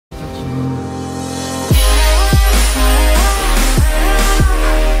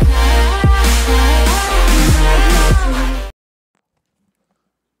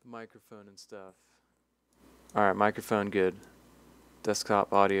microphone and stuff. Alright, microphone good.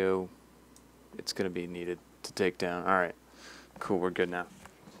 Desktop audio, it's gonna be needed to take down. Alright, cool, we're good now.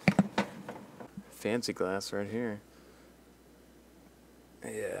 Fancy glass right here.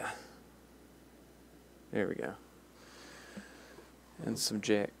 Yeah. There we go. And some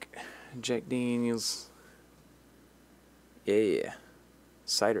Jack Daniels. Yeah.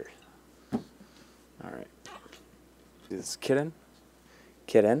 Cider. Alright. Is kidding?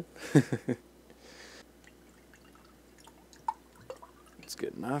 Kidding? It's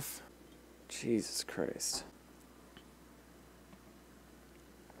good enough. Jesus Christ.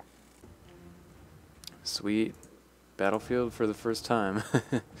 Sweet. Battlefield for the first time.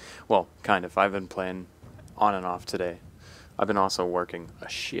 Well, kind of. I've been playing on and off today. I've been also working a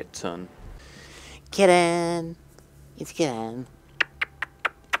shit ton. Kidding. It's kidding.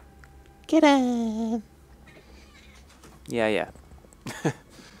 Kidding. Yeah.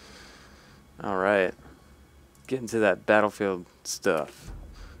 Alright. Getting to that Battlefield stuff.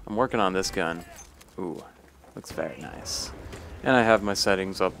 I'm working on this gun. Ooh, looks very nice. And I have my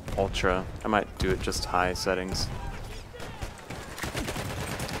settings up ultra. I might do it just high settings.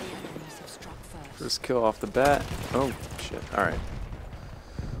 First kill off the bat. Oh, shit. Alright.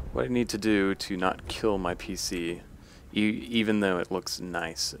 What I need to do to not kill my PC, even though it looks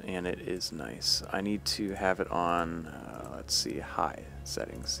nice, and it is nice, I need to have it on, let's see, high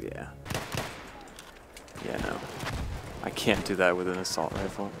settings, yeah. Yeah, no. I can't do that with an assault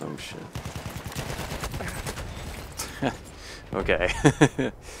rifle. Oh, shit. Okay.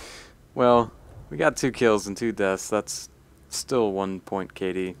 Well, we got 2 kills and 2 deaths. That's still 1 point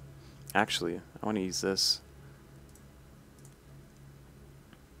KD. Actually, I want to use this.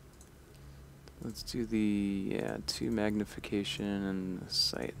 Let's do the 2 magnification and the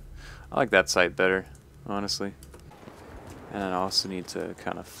sight. I like that sight better, honestly. And I also need to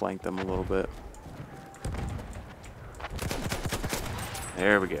kind of flank them a little bit.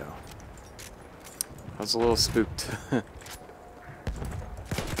 There we go. I was a little spooked. There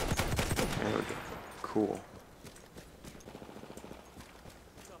we go. Cool.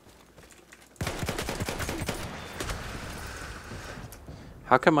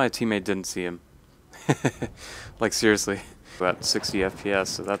 How come my teammate didn't see him? Like, seriously. About 60 FPS,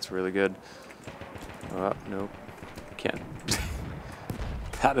 so that's really good. Oh, nope. Can't.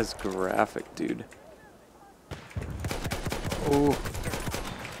 That is graphic, dude. Oh.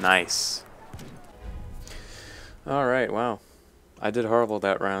 Nice. Alright, wow. I did horrible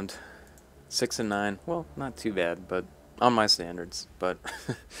that round. 6 and 9. Well, not too bad, but on my standards. But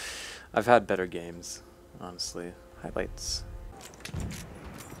I've had better games, honestly. Highlights.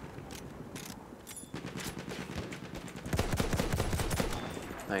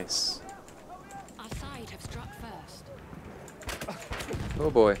 Nice. Our side have struck first.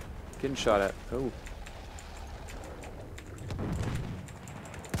 Oh boy. Getting shot at. Oh.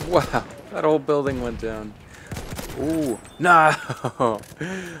 Wow. That whole building went down. Ooh. No!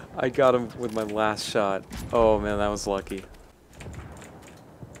 I got him with my last shot. Oh man, that was lucky.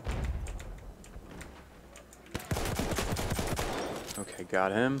 Okay,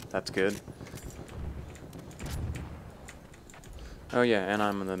 got him. That's good. Oh yeah, and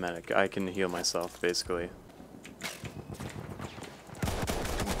I'm the medic. I can heal myself, basically.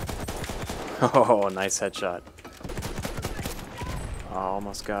 Oh, nice headshot. Oh,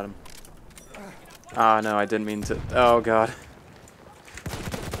 almost got him. Ah, no, I didn't mean to. Oh, God.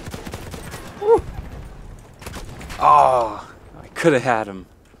 Woo. Oh, I could have had him,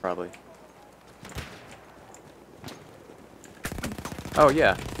 probably. Oh,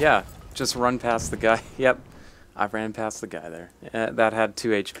 yeah. Just run past the guy. Yep. I ran past the guy there. That had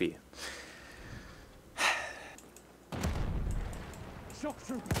 2 HP.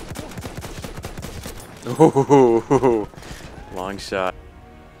 Ooh, long shot.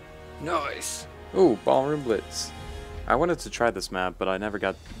 Nice. Ooh, ballroom blitz. I wanted to try this map, but I never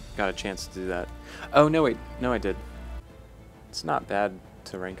got a chance to do that. Oh no, wait, no, I did. It's not bad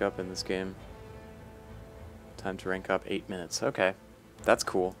to rank up in this game. Time to rank up 8 minutes. Okay, that's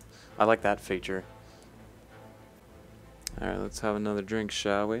cool. I like that feature. Alright, let's have another drink,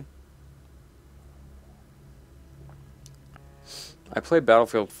 shall we? I played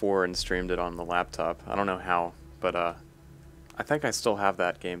Battlefield 4 and streamed it on the laptop. I don't know how, but I think I still have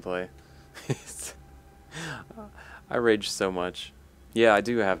that gameplay. I rage so much. Yeah, I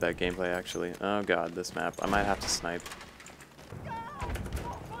do have that gameplay, actually. Oh god, this map. I might have to snipe.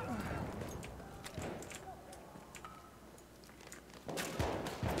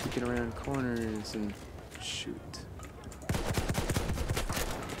 Peeking around corners and shoot.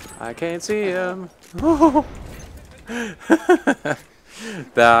 I can't see him.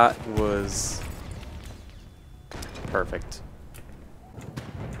 That was perfect.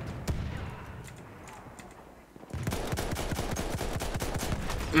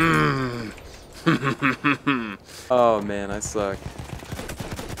 Oh man, I suck.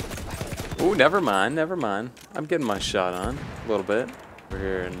 Ooh, never mind, never mind. I'm getting my shot on a little bit. We're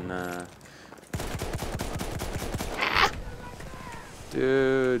here in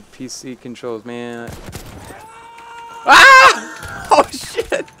dude, PC controls, man. Ah! Oh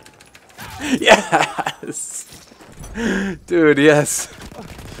shit! Yes! Dude, yes.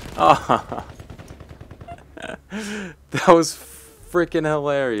 Oh. That was freaking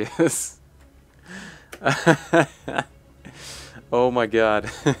hilarious. Oh my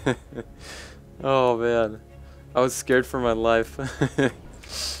god. Oh man. I was scared for my life.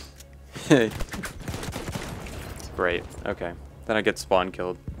 Great. Okay. Then I get spawn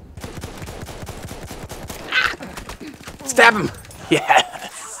killed. Stab him!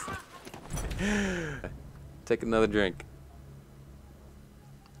 Yes! Take another drink.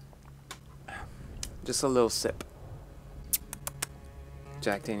 Just a little sip.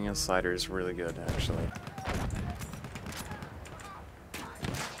 Jack Daniel's cider is really good, actually.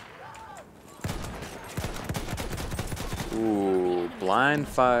 Ooh, blind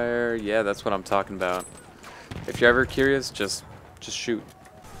fire. Yeah, that's what I'm talking about. If you're ever curious, just shoot.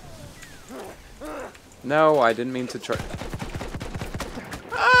 No, I didn't mean to try.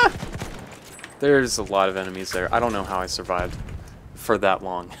 Ah! There's a lot of enemies there. I don't know how I survived for that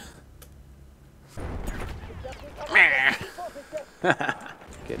long.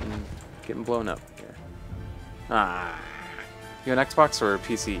 Getting blown up here. Ah. You an Xbox or a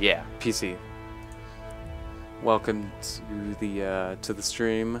PC? Yeah, PC. Welcome to the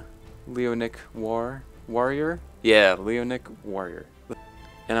stream, Leonic Warrior? Yeah, Leonic Warrior.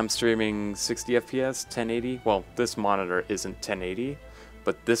 And I'm streaming 60 FPS, 1080. Well, this monitor isn't 1080,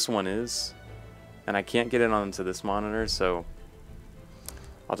 but this one is. And I can't get it onto this monitor, so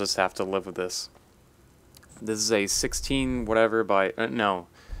I'll just have to live with this. This is a 16 whatever by no,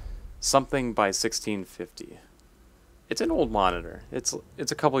 something by 1650. It's an old monitor. It's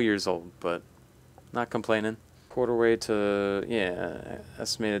a couple years old, but not complaining. Quarter way to, yeah,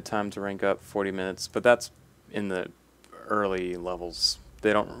 estimated time to rank up 40 minutes, but that's in the early levels.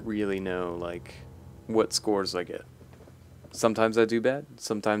 They don't really know like what scores I get. Sometimes I do bad,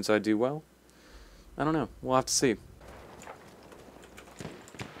 sometimes I do well. I don't know. We'll have to see.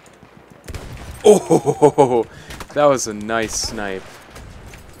 Oh, that was a nice snipe.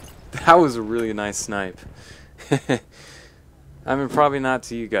 That was a really nice snipe. I mean, probably not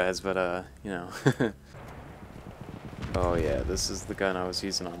to you guys, but you know. Oh yeah, this is the gun I was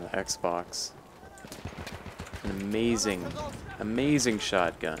using on the Xbox. An amazing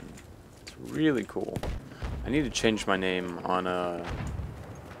shotgun. It's really cool. I need to change my name on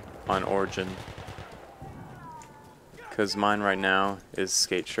Origin, because mine right now is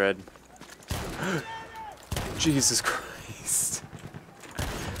Skate Shred. Jesus Christ!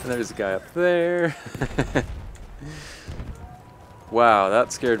 And there's a guy up there. Wow,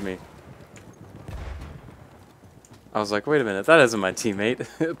 that scared me. I was like, wait a minute, that isn't my teammate.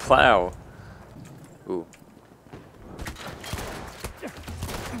 Plow. Ooh.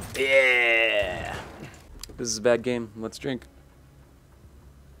 Yeah! This is a bad game. Let's drink.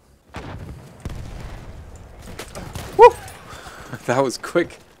 Woo! That was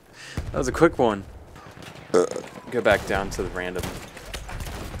quick. That was a quick one. Go back down to the random.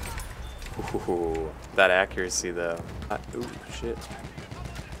 Ooh, that accuracy though. Ooh, shit.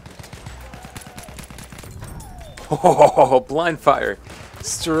 Oh, blind fire.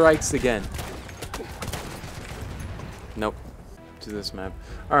 Strikes again. Nope. To this map.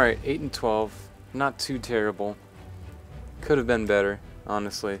 Alright, 8 and 12. Not too terrible. Could have been better,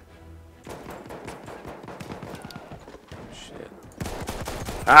 honestly. Shit.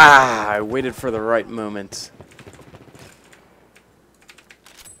 Ah, I waited for the right moment.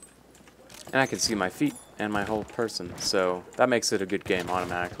 And I can see my feet and my whole person, so that makes it a good game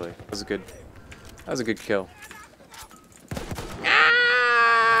automatically. That was a good kill.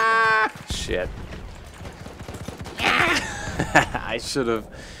 Ah! Shit. I should have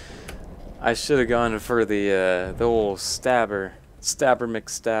gone for the old Stabber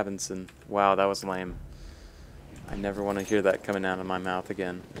McStabinson. Wow, that was lame. I never want to hear that coming out of my mouth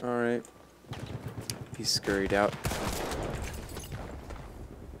again. Alright. He scurried out.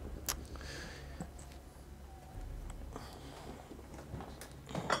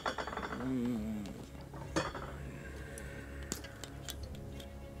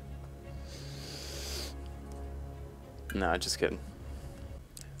 No, just kidding.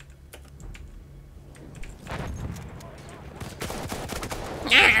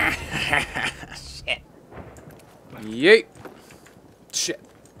 Yeet! Shit.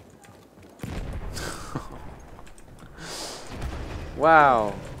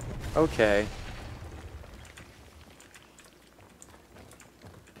 Wow. Okay.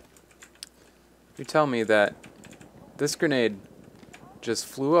 You tell me that this grenade just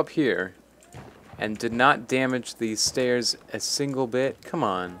flew up here and did not damage these stairs a single bit? Come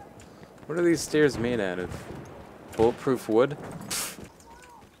on. What are these stairs made out of? Bulletproof wood?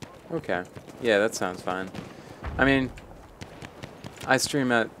 Okay. Yeah, that sounds fine. I mean, I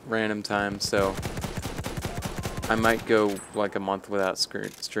stream at random times, so I might go like a month without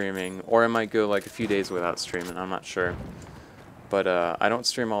streaming, or I might go like a few days without streaming. I'm not sure. But I don't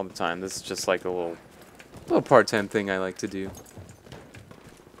stream all the time. This is just like a little part-time thing I like to do.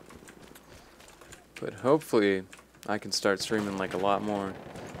 But hopefully I can start streaming like a lot more.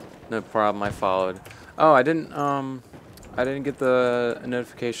 No problem, I followed. Oh, I didn't get the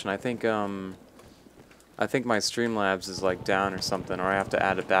notification. I think my Streamlabs is like down or something, or I have to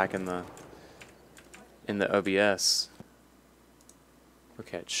add it back in the OBS.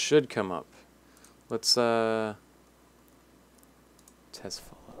 Okay, it should come up. Let's test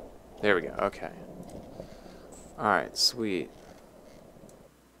follow. There we go. Okay. All right, sweet.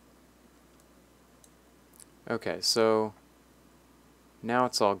 Okay, so now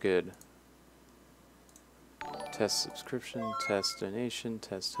it's all good. Test subscription, test donation,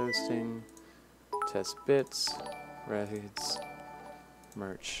 test hosting, test bits, raids,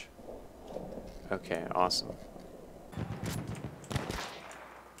 merch. Okay, awesome.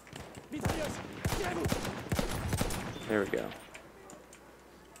 There we go.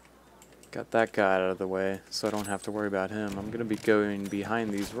 Got that guy out of the way, so I don't have to worry about him. I'm gonna be going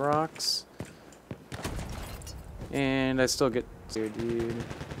behind these rocks. And I still get here, dude.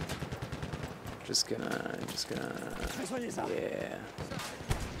 Just gonna, yeah.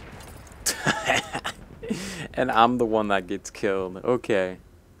 And I'm the one that gets killed. Okay.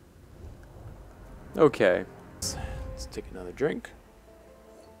 Okay. Let's take another drink.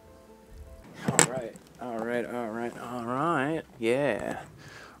 Alright, alright, alright, alright. Yeah.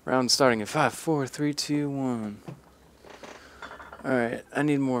 Round starting in 5, 4, 3, 2, 1. Alright, I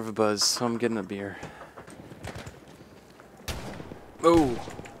need more of a buzz, so I'm getting a beer. Oh!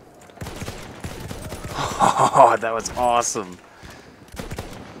 Oh, that was awesome.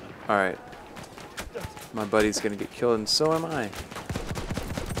 Alright. My buddy's gonna get killed, and so am I.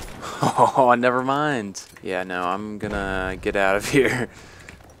 Oh, never mind. Yeah, no, I'm gonna get out of here.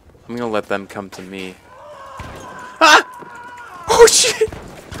 I'm gonna let them come to me. Ah! Oh, shit!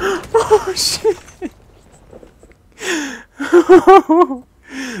 Oh, shit!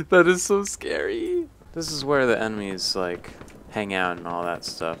 That is so scary. This is where the enemies, like, hang out and all that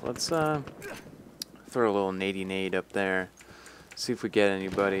stuff. Let's, throw a little nade up there. See if we get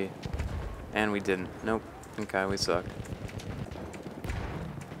anybody. And we didn't. Nope. Okay, we suck.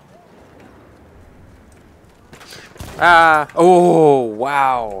 Ah! Oh,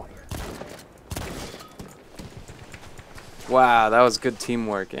 wow. Wow, that was good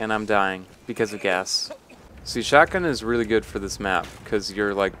teamwork, and I'm dying because of gas. See, shotgun is really good for this map, because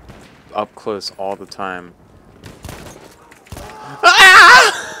you're, like, up close all the time.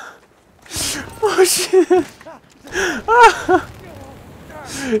 Ah! Oh, shit!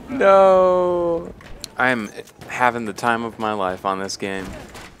 No! I'm having the time of my life on this game.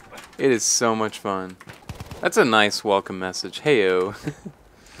 It is so much fun. That's a nice welcome message. Heyo.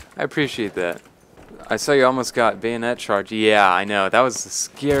 I appreciate that. I saw you almost got bayonet charge. Yeah, I know. That was the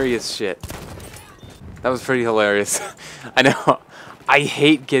scariest shit. That was pretty hilarious. I know. I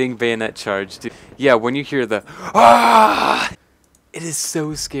hate getting bayonet charged, dude. Yeah, when you hear the ah, it is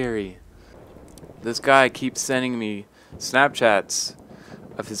so scary. This guy keeps sending me Snapchats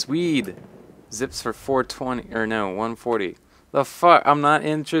of his weed. Zips for 420 or no, 140. The fuck? I'm not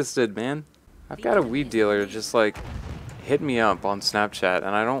interested, man. I've got a weed dealer just like hit me up on Snapchat,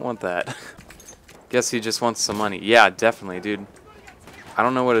 and I don't want that. Guess he just wants some money. Yeah, definitely, dude. I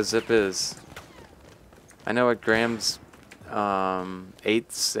don't know what a zip is. I know what grams,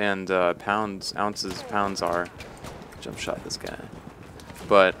 eighths, and pounds are. Jump shot this guy.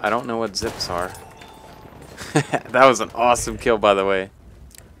 But I don't know what zips are. That was an awesome kill, by the way.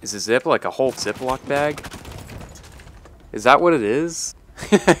 Is a zip like a whole Ziploc bag? Is that what it is?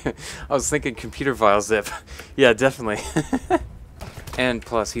 I was thinking computer file zip. Yeah, definitely. And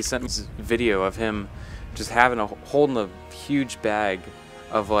plus, he sent me this video of him just holding a huge bag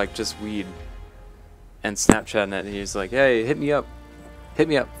of like just weed and Snapchatting it. And he's like, "Hey, hit me up,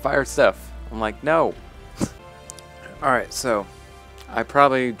 fire stuff." I'm like, "No." All right, so I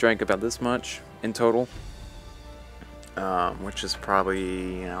probably drank about this much in total, which is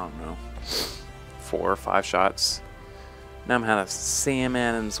probably, I don't know, 4 or 5 shots. Now I'm having a Sam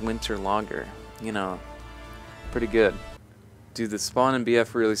Adams winter lager. You know, pretty good. Dude, the spawn in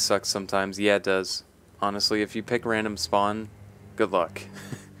BF really sucks sometimes. Yeah, it does. Honestly, if you pick random spawn, good luck.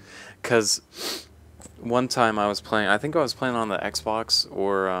 Because one time I was playing, I think I was playing on the Xbox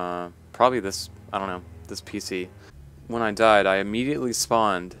or probably this, I don't know, this PC. When I died, I immediately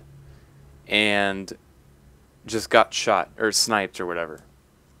spawned and just got shot or sniped or whatever.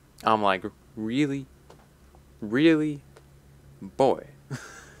 I'm like, really? Really? Boy.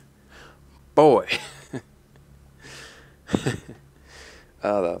 Boy.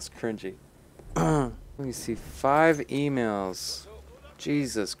 Oh, that was cringy. Let me see. 5 emails.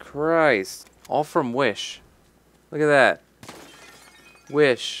 Jesus Christ. All from Wish. Look at that.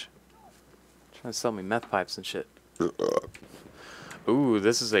 Wish. Trying to sell me meth pipes and shit. Ooh,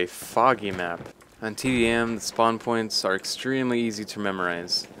 this is a foggy map. On TDM, the spawn points are extremely easy to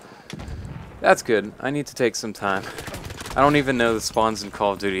memorize. That's good. I need to take some time. I don't even know the spawns in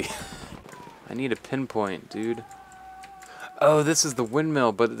Call of Duty. I need a pinpoint, dude. Oh, this is the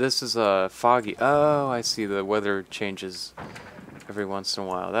windmill, but this is foggy. Oh, I see. The weather changes every once in a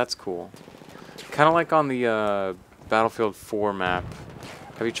while. That's cool. Kind of like on the Battlefield 4 map.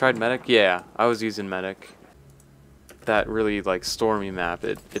 Have you tried Medic? Yeah, I was using Medic. That really like stormy map.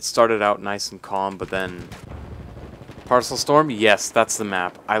 It started out nice and calm, but then Parcel Storm? Yes, that's the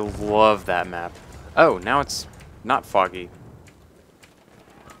map. I love that map. Oh, now it's not foggy.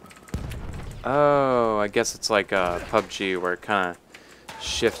 Oh, I guess it's like PUBG where it kind of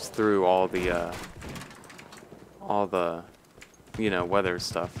shifts through all the you know, weather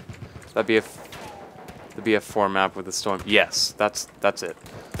stuff. That'd be the BF4 map with the storm. Yes, that's it.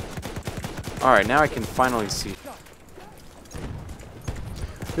 All right, now I can finally see.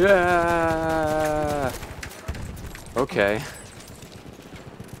 Yeah. Okay.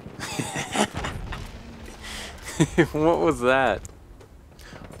 What was that?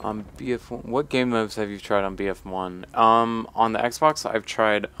 On BF1, what game modes have you tried on BF1? On the Xbox, I've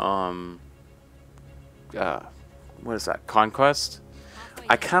tried what is that? Conquest.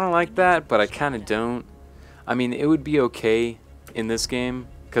 I kind of like that, but I kind of don't. I mean, it would be okay in this game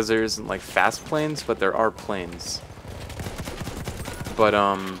because there isn't like fast planes, but there are planes. But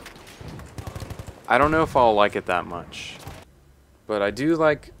I don't know if I'll like it that much. But I do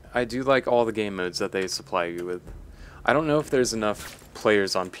like all the game modes that they supply you with. I don't know if there's enough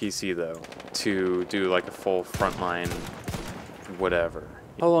players on PC though to do like a full frontline whatever.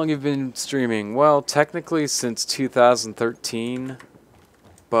 How long have you been streaming? Well, technically since 2013,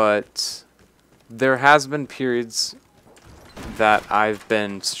 but there has been periods that I've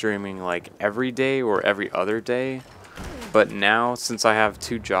been streaming like every day or every other day. But now, since I have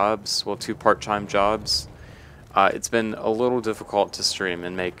 2 jobs, well, 2 part-time jobs, it's been a little difficult to stream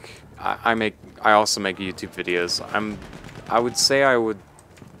and make. I also make YouTube videos. I would say I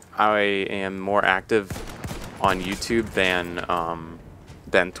am more active on YouTube than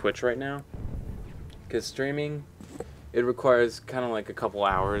Twitch right now. Because streaming, it requires kind of like a couple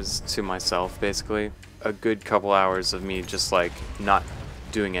hours to myself, basically. A good couple hours of me just like not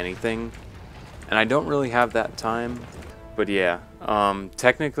doing anything. And I don't really have that time. But yeah,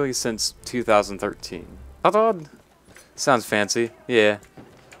 technically since 2013. Sounds fancy, yeah.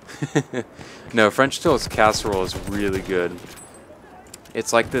 No, French toast casserole is really good.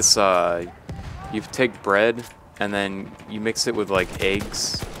 It's like this, you take bread and then you mix it with like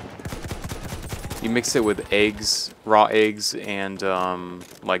eggs. You mix it with eggs, raw eggs, and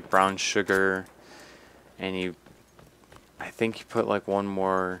like brown sugar. And I think you put like one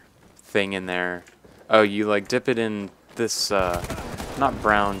more thing in there. Oh, you like dip it in this, not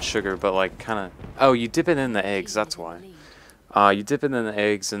brown sugar, but like kind of, oh, you dip it in the eggs, that's why. You dip it in the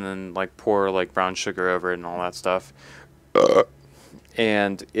eggs and then like pour like brown sugar over it and all that stuff.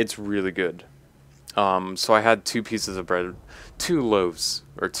 And it's really good. So I had 2 pieces of bread, 2 loaves,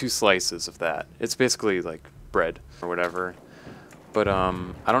 or 2 slices of that. It's basically like bread or whatever. But I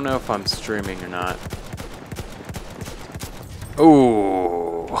don't know if I'm streaming or not.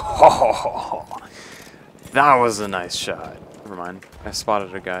 Ooh. That was a nice shot. Never mind. I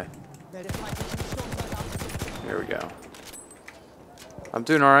spotted a guy. There we go. I'm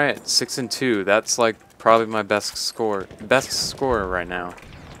doing alright. 6-2. That's like probably my best score right now.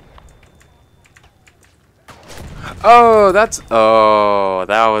 Oh,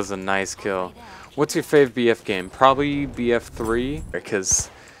 that was a nice kill. What's your fave BF game? Probably BF3 because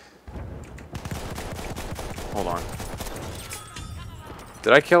hold on.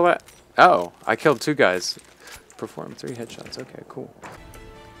 Did I kill that? Oh, I killed 2 guys. Perform 3 headshots. Okay, cool.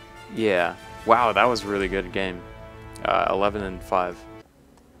 Yeah. Wow, that was a really good game. 11-5.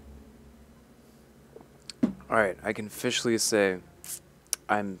 Alright, I can officially say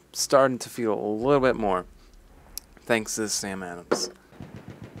I'm starting to feel a little bit more. Thanks to Sam Adams.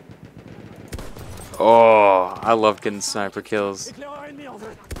 Oh, I love getting sniper kills.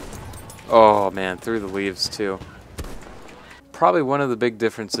 Oh man, through the leaves too. Probably one of the big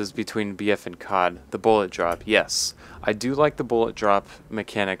differences between BF and COD, the bullet drop. Yes, I do like the bullet drop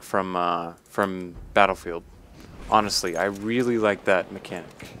mechanic from Battlefield. Honestly, I really like that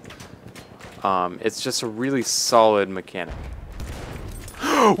mechanic. It's just a really solid mechanic.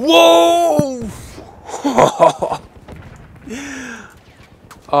 Whoa!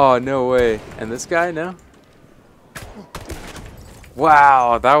 Oh, no way. And this guy, no?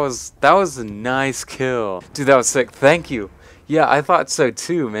 Wow, that was a nice kill. Dude, that was sick. Thank you. Yeah, I thought so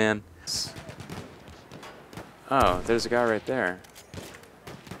too, man. Oh, there's a guy right there.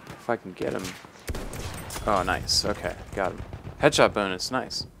 If I can get him. Oh, nice. Okay, got him. Headshot bonus,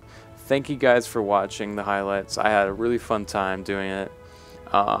 nice. Thank you guys for watching the highlights. I had a really fun time doing it.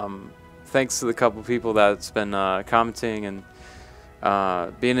 Thanks to the couple people that's been commenting and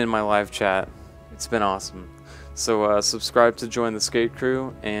being in my live chat. It's been awesome. So subscribe to join the skate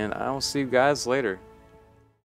crew, and I will see you guys later.